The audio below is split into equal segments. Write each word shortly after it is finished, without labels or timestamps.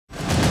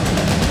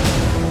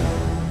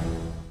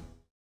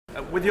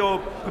With your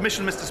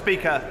permission, Mr.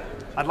 Speaker,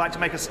 I'd like to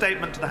make a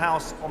statement to the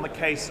House on the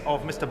case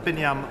of Mr.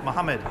 Binyam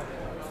Mohamed,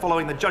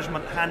 following the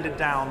judgment handed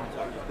down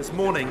this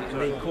morning in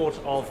the Court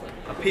of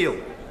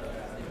Appeal.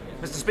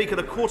 Mr. Speaker,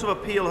 the Court of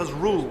Appeal has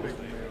ruled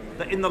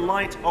that in the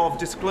light of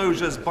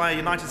disclosures by a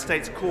United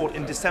States court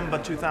in December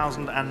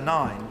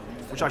 2009,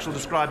 which I shall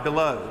describe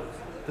below,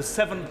 the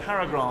 7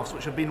 paragraphs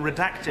which have been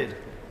redacted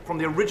from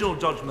the original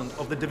judgment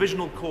of the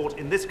Divisional Court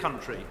in this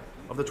country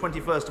of the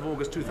 21st of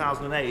August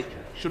 2008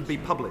 should be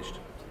published.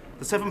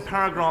 The 7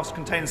 paragraphs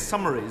contain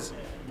summaries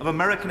of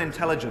American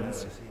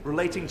intelligence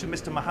relating to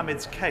Mr.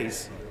 Mohamed's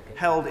case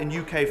held in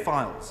UK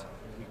files.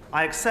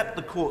 I accept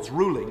the court's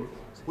ruling,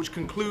 which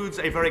concludes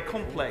a very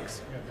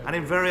complex and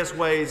in various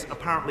ways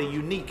apparently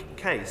unique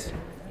case,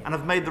 and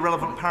have made the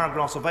relevant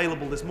paragraphs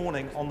available this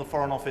morning on the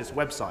Foreign Office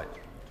website.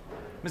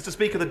 Mr.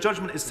 Speaker, the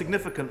judgment is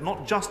significant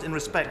not just in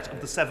respect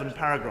of the 7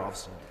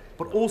 paragraphs,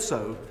 but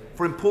also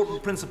for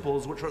important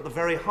principles which are at the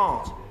very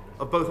heart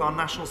of both our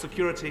national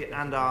security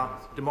and our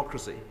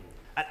democracy.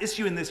 At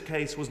issue in this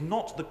case was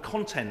not the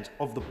content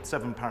of the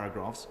 7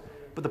 paragraphs,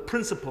 but the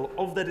principle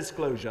of their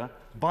disclosure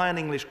by an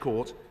English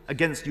court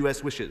against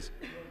US wishes.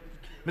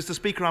 Mr.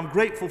 Speaker, I'm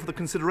grateful for the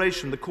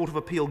consideration the Court of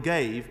Appeal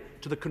gave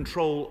to the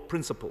control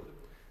principle.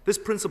 This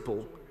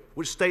principle,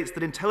 which states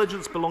that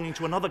intelligence belonging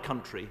to another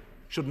country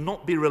should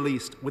not be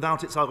released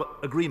without its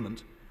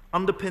agreement,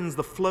 underpins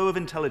the flow of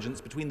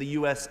intelligence between the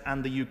US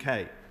and the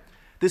UK.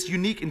 This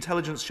unique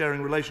intelligence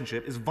sharing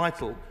relationship is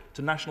vital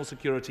to national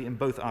security in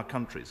both our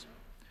countries.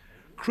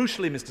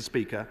 Crucially, Mr.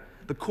 Speaker,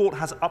 the Court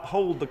has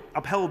upheld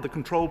the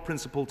control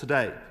principle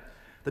today.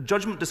 The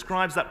judgment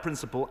describes that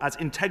principle as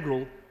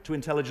integral to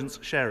intelligence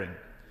sharing.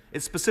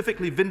 It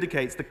specifically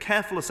vindicates the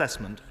careful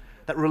assessment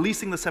that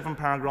releasing the 7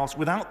 paragraphs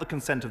without the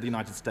consent of the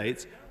United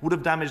States would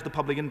have damaged the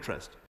public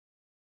interest.